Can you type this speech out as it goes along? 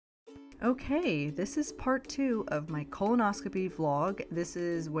Okay, this is part 2 of my colonoscopy vlog. This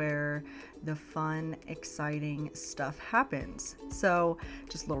is where the fun, exciting stuff happens. So,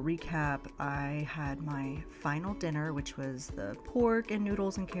 just a little recap. I had my final dinner, which was the pork and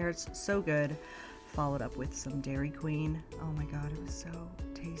noodles and carrots, so good. Followed up with some Dairy Queen. Oh my god, it was so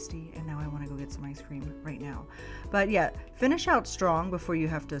tasty, and now I want to go get some ice cream right now. But yeah, finish out strong before you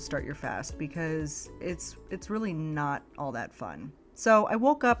have to start your fast, because it's really not all that fun. So I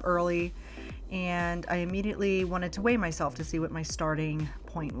woke up early and I immediately wanted to weigh myself to see what my starting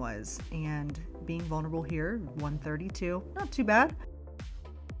point was. And being vulnerable here, 132, not too bad.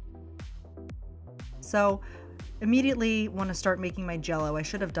 So immediately want to start making my jello. I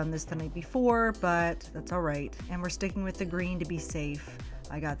should have done this the night before, but that's all right. And we're sticking with the green to be safe.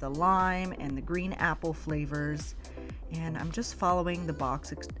 I got the lime and the green apple flavors. And I'm just following the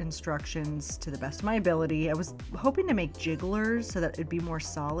box instructions to the best of my ability. I was hoping to make jigglers so that it'd be more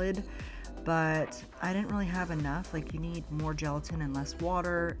solid, but I didn't really have enough. Like, you need more gelatin and less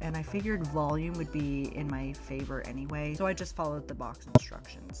water, and I figured volume would be in my favor anyway, so I just followed the box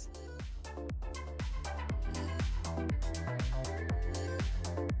instructions.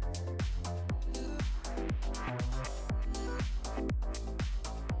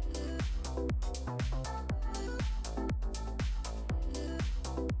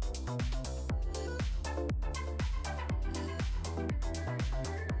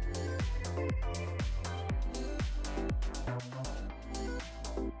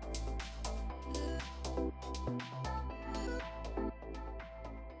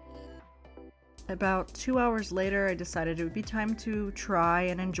 About 2 hours later, I decided it would be time to try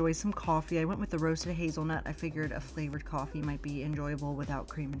and enjoy some coffee. I went with the roasted hazelnut. I figured a flavored coffee might be enjoyable without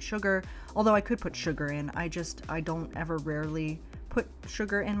cream and sugar, although I could put sugar in. I don't ever rarely put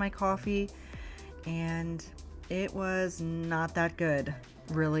sugar in my coffee, and it was not that good,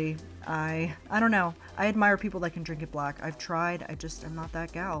 really. I don't know. I admire people that can drink it black. I've tried. I'm not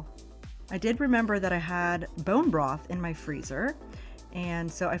that gal. I did remember that I had bone broth in my freezer,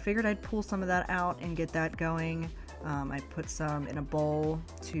 and so I figured I'd pull some of that out and get that going. I put some in a bowl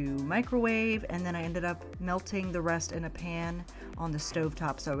to microwave, and then I ended up melting the rest in a pan on the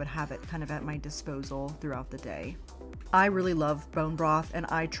stovetop so I would have it kind of at my disposal throughout the day. I really love bone broth, and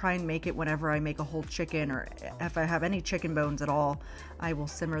I try and make it whenever I make a whole chicken, or if I have any chicken bones at all, I will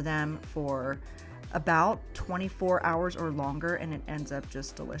simmer them for about 24 hours or longer, and it ends up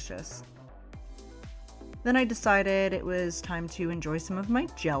just delicious. Then I decided it was time to enjoy some of my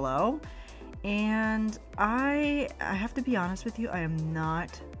jello, and I have to be honest with you, I am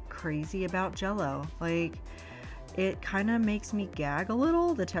not crazy about jello. Like, it kind of makes me gag a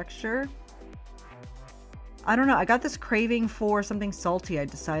little, the texture. I don't know, I got this craving for something salty. I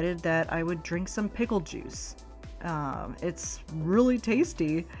decided that I would drink some pickle juice. It's really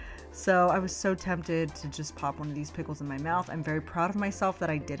tasty. So I was so tempted to just pop one of these pickles in my mouth. I'm very proud of myself that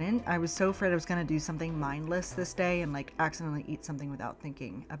I didn't. I was so afraid I was going to do something mindless this day and like accidentally eat something without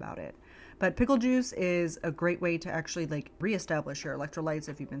thinking about it. But pickle juice is a great way to actually like reestablish your electrolytes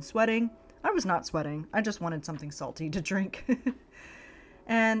if you've been sweating. I was not sweating. I just wanted something salty to drink.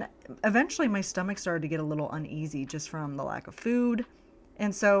 And eventually my stomach started to get a little uneasy just from the lack of food.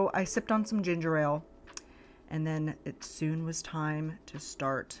 And so I sipped on some ginger ale, and then it soon was time to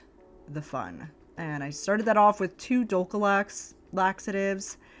start the fun. And I started that off with 2 Dulcolax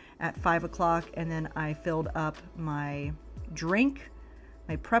laxatives at 5 o'clock, and then I filled up my drink,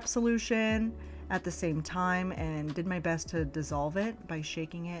 my prep solution at the same time, and did my best to dissolve it by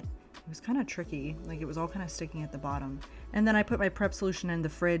shaking it. It was kind of tricky, like it was all kind of sticking at the bottom. And then I put my prep solution in the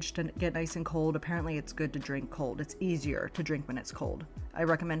fridge to get nice and cold. Apparently it's good to drink cold. It's easier to drink when it's cold. I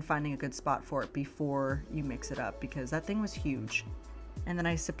recommend finding a good spot for it before you mix it up, because that thing was huge. And then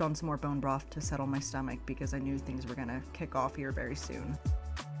I sipped on some more bone broth to settle my stomach, because I knew things were gonna kick off here very soon.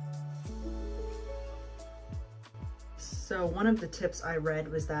 So one of the tips I read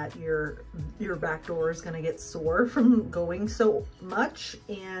was that your back door is gonna get sore from going so much,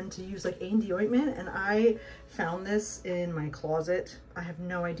 and to use like A&D ointment. And I found this in my closet. I have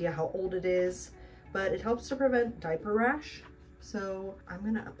no idea how old it is, but it helps to prevent diaper rash. So I'm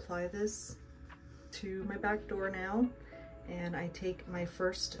gonna apply this to my back door now. And I take my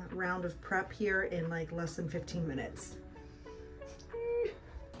first round of prep here in like less than 15 minutes.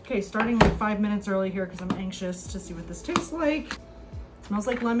 Okay, starting like 5 minutes early here because I'm anxious to see what this tastes like. It smells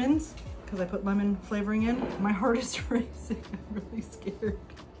like lemons because I put lemon flavoring in. My heart is racing. I'm really scared.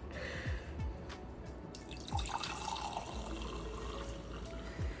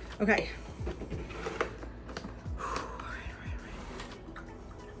 Okay.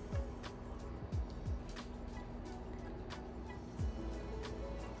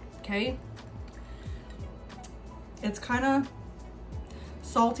 okay. It's kind of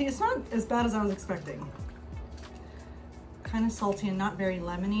salty. It's not as bad as I was expecting. Kind of salty and not very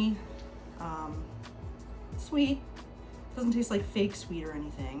lemony. Sweet. Doesn't taste like fake sweet or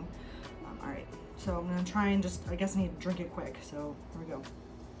anything. All right, so I'm gonna try and just, I guess I need to drink it quick. So here we go.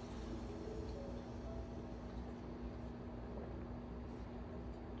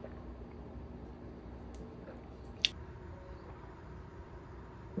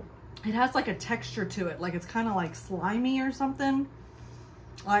 It has like a texture to it, like it's kind of like slimy or something.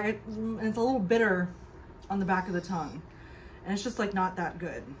 Like it's a little bitter on the back of the tongue, and it's just like not that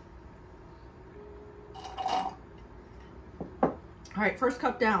good. All right, first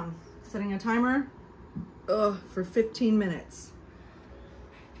cup down. Setting a timer for 15 minutes.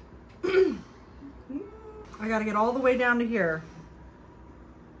 I gotta get all the way down to here.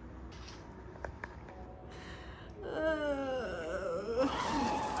 I'm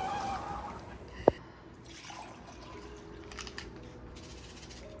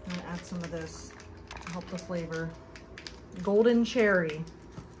gonna add some of this to help the flavor. Golden cherry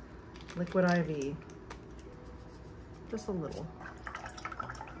liquid IV. Just a little.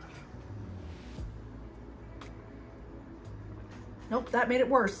 Nope, that made it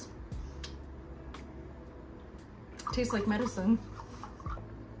worse. Tastes like medicine.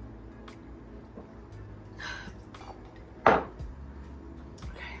 Okay.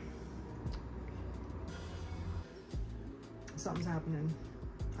 Something's happening.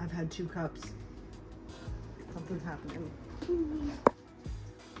 I've had 2 cups. Something's happening.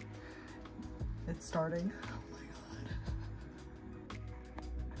 It's starting.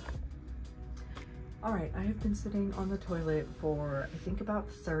 All right, I have been sitting on the toilet for, I think, about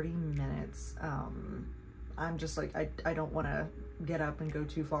 30 minutes. I'm just like, I don't want to get up and go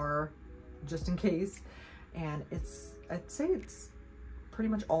too far just in case. And I'd say it's pretty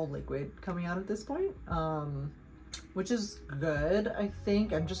much all liquid coming out at this point, which is good, I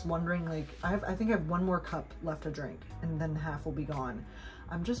think. I'm just wondering, like, I think I have 1 more cup left to drink and then half will be gone.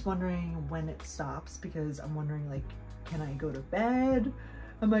 I'm just wondering when it stops, because I'm wondering, like, can I go to bed?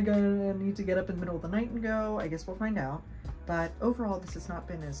 Am I gonna need to get up in the middle of the night and go? I guess we'll find out. But overall, this has not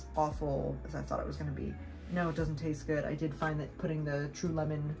been as awful as I thought it was gonna be. No, it doesn't taste good. I did find that putting the True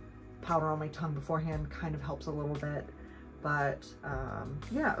Lemon powder on my tongue beforehand kind of helps a little bit. But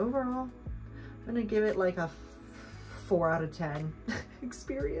yeah, overall, I'm gonna give it like a 4 out of 10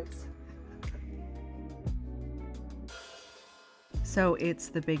 experience. So it's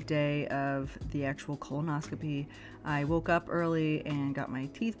the big day of the actual colonoscopy. I woke up early and got my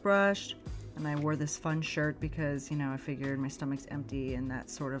teeth brushed, and I wore this fun shirt because, you know, I figured my stomach's empty and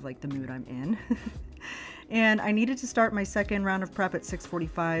that's sort of like the mood I'm in. And I needed to start my second round of prep at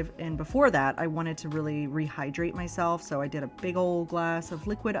 6:45, and before that I wanted to really rehydrate myself, so I did a big old glass of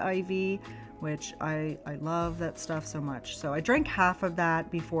liquid IV, which I love that stuff so much. So I drank half of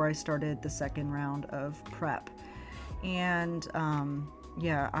that before I started the second round of prep. And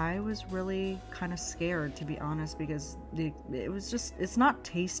yeah, I was really kind of scared, to be honest, because it's not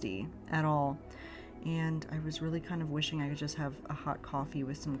tasty at all. And I was really kind of wishing I could just have a hot coffee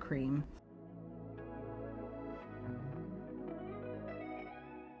with some cream.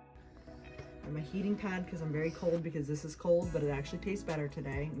 And my heating pad, because I'm very cold, because this is cold, but it actually tastes better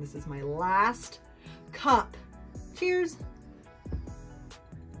today. And this is my last cup. Cheers.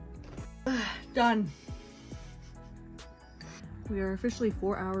 Done. We are officially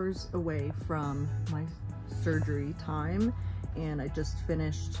 4 hours away from my surgery time, and I just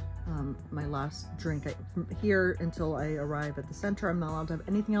finished my last drink. From here until I arrive at the center, I'm not allowed to have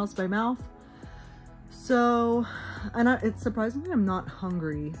anything else by mouth. So, and it's surprisingly, I'm not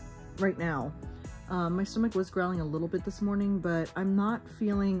hungry right now. My stomach was growling a little bit this morning, but I'm not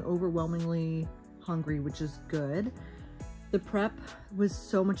feeling overwhelmingly hungry, which is good. The prep was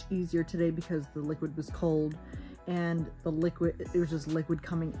so much easier today because the liquid was cold, and the liquid, it was just liquid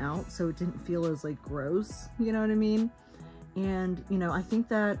coming out, so it didn't feel as like gross, you know what I mean? And you know, I think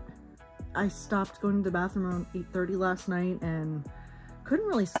that I stopped going to the bathroom around 8:30 last night and couldn't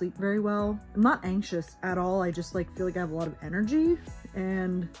really sleep very well. I'm not anxious at all, I just like feel like I have a lot of energy,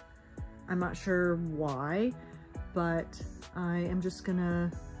 and I'm not sure why, but I am just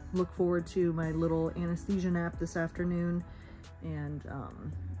gonna look forward to my little anesthesia nap this afternoon. And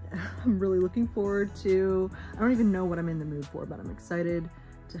I'm really looking forward to, I don't even know what I'm in the mood for, but I'm excited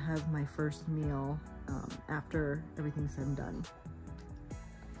to have my first meal after everything's said and done.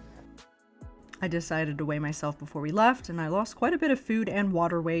 I decided to weigh myself before we left, and I lost quite a bit of food and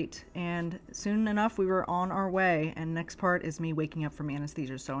water weight, and soon enough we were on our way, and next part is me waking up from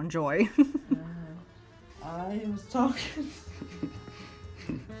anesthesia, so enjoy. I was talking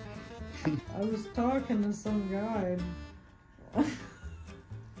I was talking to some guy.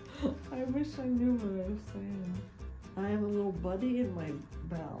 I wish I knew what I was saying. I have a little buddy in my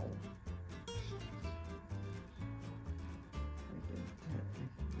bowel.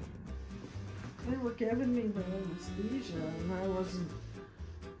 They were giving me the anesthesia and I wasn't,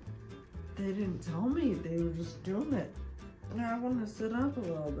 they didn't tell me, they were just doing it. And I want to sit up a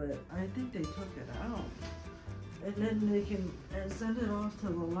little bit. I think they took it out. And then they can send it off to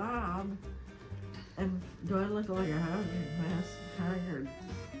the lab. And do I look like a haggard?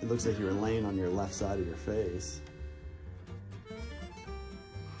 It looks like you were laying on your left side of your face.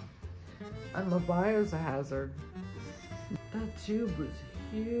 I'm a biohazard. That tube was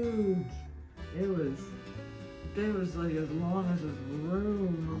huge. It was like as long as this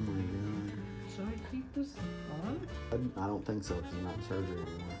room. Oh my god. Should I keep this on? I don't think so, because you're not in surgery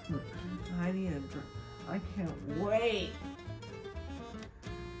anymore. I need a drink. I can't wait.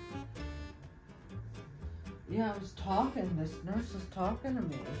 Yeah, I was talking, this nurse was talking to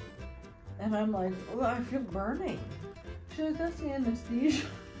me. And I'm like, oh, I feel burning. She was, that's the anesthesia.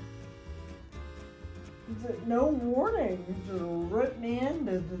 No warning. It just ripped me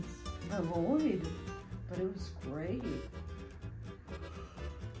into the void. But it was great.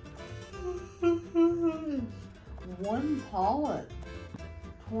 One polyp,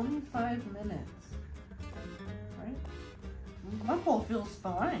 25 minutes. Right? My bowel feels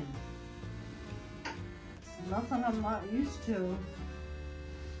fine. It's nothing I'm not used to.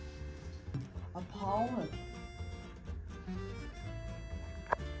 A polyp.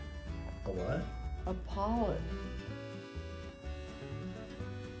 A what? A polyp.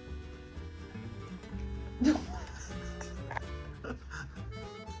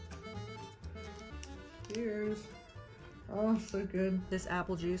 Cheers. Oh, so good. This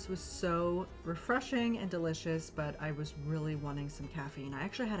apple juice was so refreshing and delicious, but I was really wanting some caffeine. I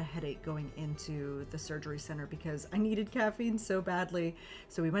actually had a headache going into the surgery center because I needed caffeine so badly.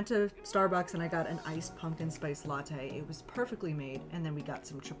 So we went to Starbucks and I got an iced pumpkin spice latte. It was perfectly made. And then we got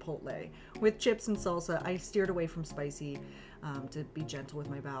some Chipotle with chips and salsa. I steered away from spicy to be gentle with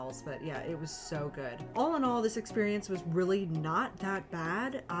my bowels, but yeah, it was so good. All in all, this experience was really not that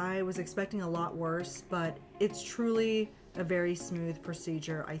bad. I was expecting a lot worse, but it's truly a very smooth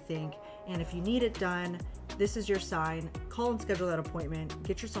procedure, I think. And if you need it done, this is your sign. Call and schedule that appointment.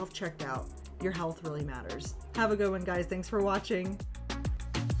 Get yourself checked out. Your health really matters. Have a good one, guys. Thanks for watching.